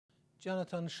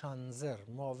جاناتان شانزر،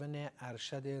 معاون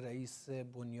ارشد رئیس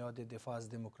بنیاد دفاع از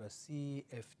دموکراسی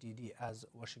FDD از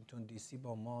واشنگتن دی سی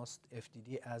با ماست.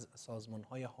 FDD از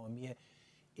سازمان‌های حامی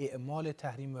اعمال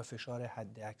تحریم و فشار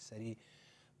حداکثری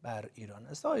بر ایران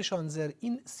است. آقای شانزر،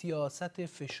 این سیاست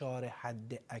فشار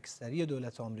حداکثری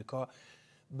دولت آمریکا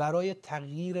برای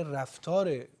تغییر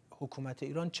رفتار حکومت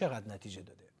ایران چقدر نتیجه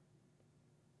داده؟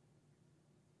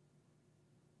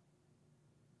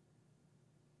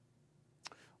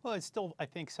 Well, it's still, I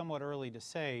think, somewhat early to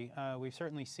say. We've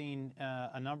certainly seen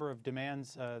a number of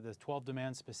demands, the 12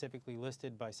 demands specifically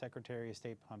listed by Secretary of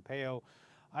State Pompeo.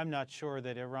 I'm not sure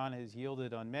that Iran has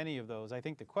yielded on many of those. I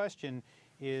think the question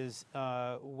is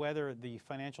whether the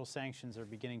financial sanctions are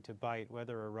beginning to bite,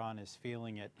 whether Iran is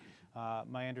feeling it.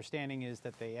 My understanding is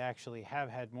that they actually have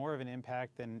had more of an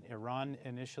impact than Iran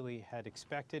initially had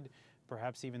expected,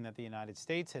 perhaps even that the United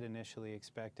States had initially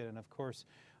expected. And of course,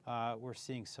 we're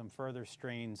seeing some further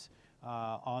strains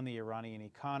on the Iranian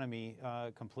economy,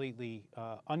 completely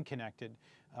unconnected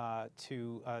to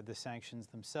the sanctions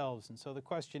themselves. And so the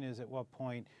question is, at what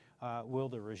point will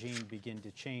the regime begin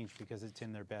to change because it's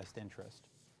in their best interest?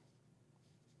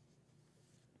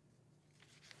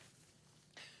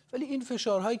 ولی این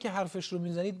فشارهایی که حرفش رو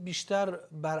میزنید بیشتر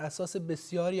بر اساس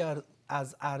بسیاری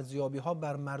از ارزیابی‌ها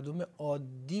بر مردم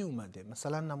عادی اومده.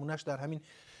 مثلا نمونهش در همین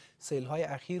سیل‌های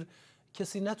اخیر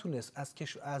کسی نتونست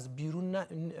از بیرون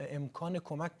امکان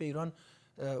کمک به ایران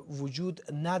وجود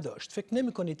نداشت. فکر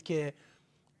نمی کنید که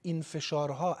این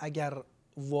فشارها اگر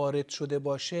وارد شده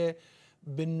باشه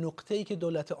به نقطه‌ای که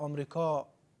دولت آمریکا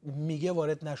میگه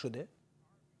وارد نشده؟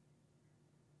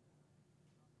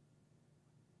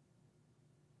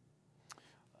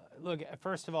 Look,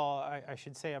 first of all, I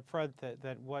should say up front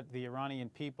that what the Iranian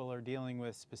people are dealing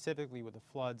with, specifically with the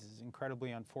floods, is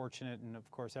incredibly unfortunate. And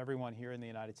of course, everyone here in the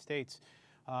United States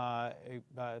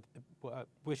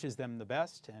wishes them the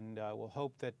best, and will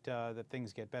hope that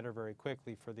things get better very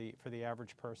quickly for the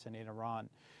average person in Iran.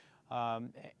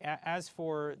 As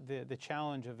for the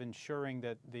challenge of ensuring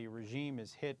that the regime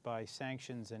is hit by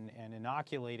sanctions and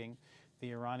inoculating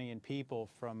the Iranian people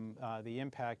from the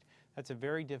impact, that's a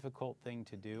very difficult thing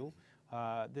to do.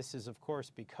 This is, of course,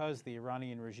 because the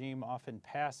Iranian regime often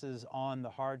passes on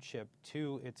the hardship to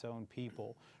its own people.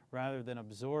 Rather than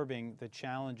absorbing the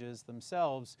challenges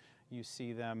themselves, you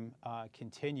see them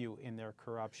continue in their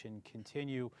corruption,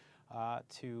 continue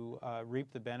to reap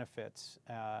the benefits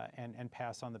and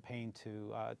pass on the pain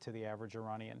to the average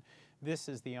Iranian. This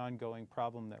is the ongoing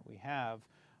problem that we have.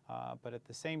 But at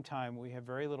the same time, we have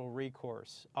very little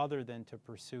recourse other than to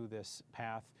pursue this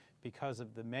path because of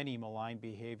the many malign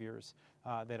behaviors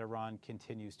that Iran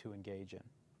continues to engage in.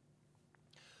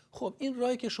 خب این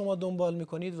راهی که شما دنبال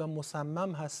میکنید و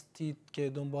مصمم هستید که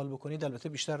دنبال بکنید، البته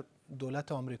بیشتر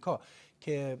دولت آمریکا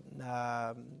که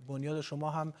بنیاد شما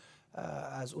هم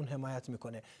از اون حمایت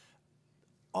میکنه،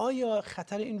 آیا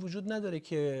خطر این وجود نداره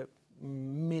که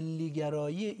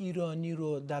ملیگرایی ایرانی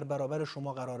رو در برابر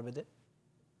شما قرار بده؟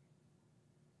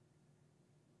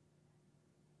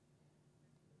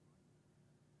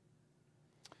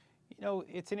 You know,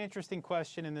 it's an interesting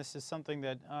question, and this is something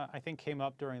that I think came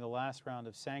up during the last round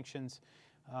of sanctions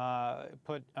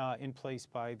put in place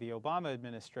by the Obama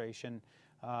administration,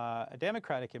 a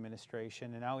Democratic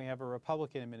administration, and now we have a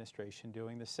Republican administration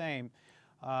doing the same.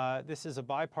 This is a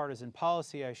bipartisan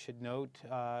policy, I should note,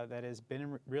 that has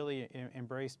been really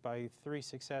embraced by 3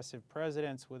 successive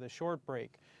presidents with a short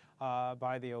break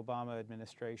by the Obama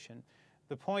administration.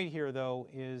 The point here, though,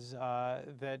 is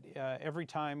that every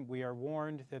time we are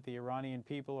warned that the Iranian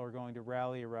people are going to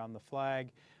rally around the flag,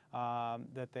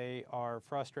 that they are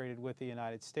frustrated with the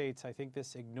United States, I think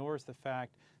this ignores the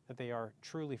fact that they are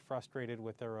truly frustrated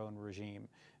with their own regime.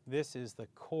 This is the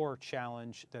core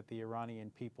challenge that the Iranian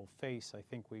people face. I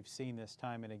think we've seen this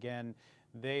time and again.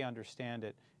 They understand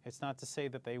it. It's not to say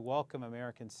that they welcome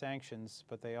American sanctions,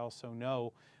 but they also know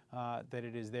that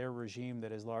it is their regime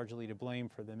that is largely to blame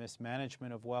for the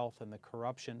mismanagement of wealth and the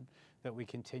corruption that we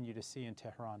continue to see in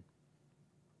Tehran.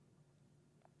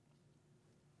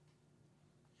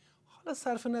 حالا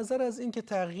صرف نظر از اینکه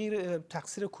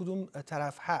تقصیر کدوم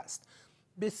طرف هست،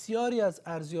 بسیاری از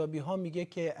ارزیابی‌ها میگه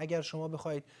که اگر شما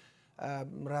بخواید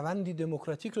روندی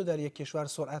دموکراتیک رو در یک کشور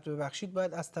سرعت ببخشید،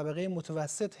 باید از طبقه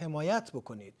متوسط حمایت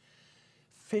بکنید.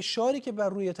 فشاری که بر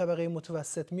روی طبقه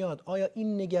متوسط میاد، آیا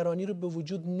این نگرانی رو به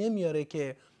وجود نمیاره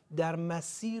که در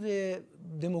مسیر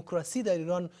دموکراسی در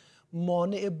ایران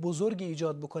مانع بزرگی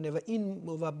ایجاد بکنه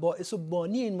و باعث و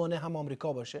بانی این مانع هم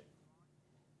آمریکا باشه؟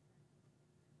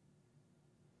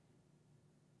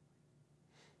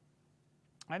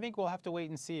 I think we'll have to wait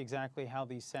and see exactly how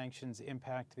these sanctions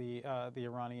impact the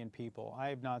Iranian people. I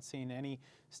have not seen any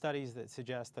studies that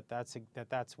suggest that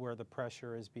that's where the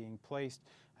pressure is being placed.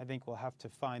 I think we'll have to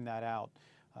find that out.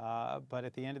 But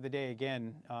at the end of the day,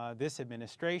 again, this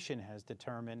administration has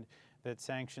determined that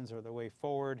sanctions are the way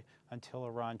forward until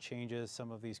Iran changes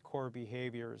some of these core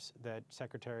behaviors that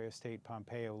Secretary of State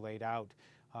Pompeo laid out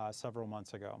several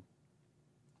months ago.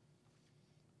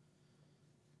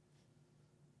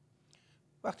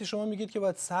 وقتی شما میگید که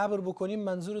باید صبر بکنیم،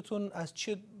 منظورتون از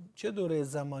چه دوره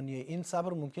زمانیه؟ این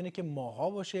صبر ممکنه که ماها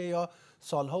باشه یا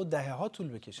سالها و دهه‌ها طول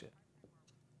بکشه؟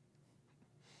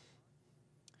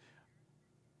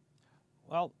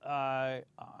 Well,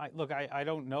 look, I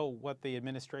don't know what the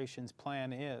administration's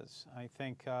plan is. I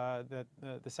think that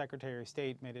the Secretary of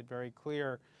State made it very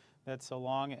clear that so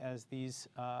long as these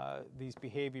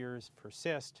behaviors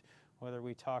persist, whether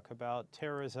we talk about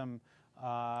terrorism,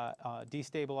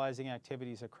 destabilizing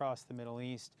activities across the Middle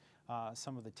East,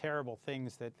 some of the terrible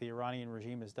things that the Iranian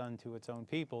regime has done to its own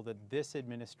people, that this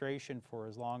administration, for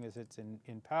as long as it's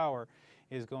in power,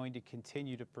 is going to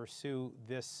continue to pursue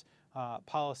this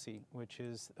policy, which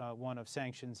is one of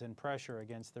sanctions and pressure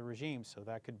against the regime. So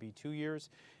that could be 2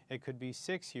 years, it could be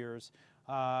 6 years.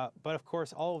 But of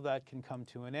course, all of that can come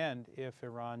to an end if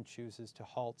Iran chooses to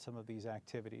halt some of these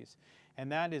activities. And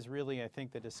that is really, I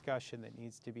think, the discussion that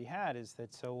needs to be had, is that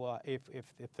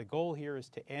if the goal here is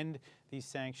to end these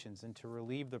sanctions and to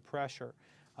relieve the pressure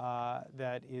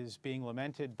that is being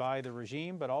lamented by the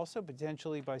regime, but also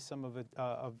potentially by some of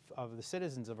the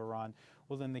citizens of Iran,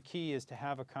 well, then the key is to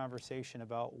have a conversation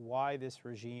about why this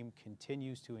regime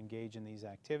continues to engage in these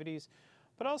activities.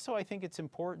 But also, I think it's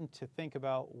important to think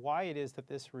about why it is that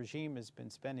this regime has been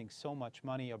spending so much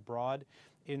money abroad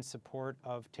in support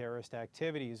of terrorist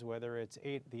activities, whether it's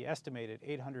the estimated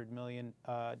 $800 million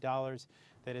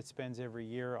that it spends every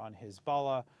year on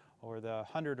Hezbollah, or the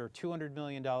 $100 or $200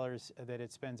 million that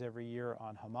it spends every year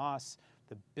on Hamas,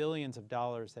 the billions of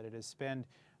dollars that it has spent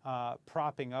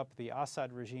propping up the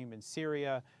Assad regime in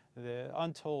Syria, the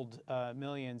untold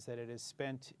millions that it has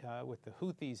spent with the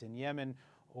Houthis in Yemen,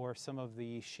 or some of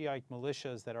the Shiite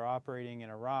militias that are operating in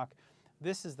Iraq.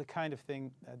 This is the kind of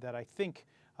thing that I think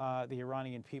the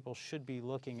Iranian people should be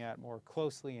looking at more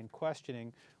closely and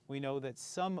questioning. We know that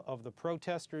some of the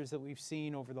protesters that we've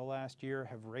seen over the last year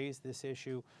have raised this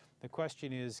issue. The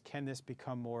question is, can this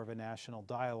become more of a national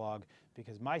dialogue?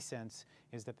 Because my sense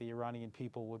is that the Iranian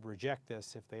people would reject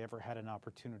this if they ever had an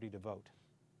opportunity to vote.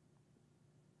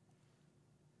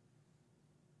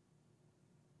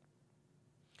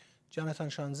 جاناتان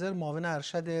شانزر، معاون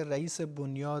ارشد رئیس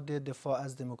بنیاد دفاع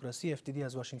از دموکراسی FDD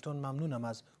از واشنگتن، ممنونم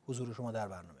از حضور شما در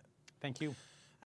برنامه. Thank you.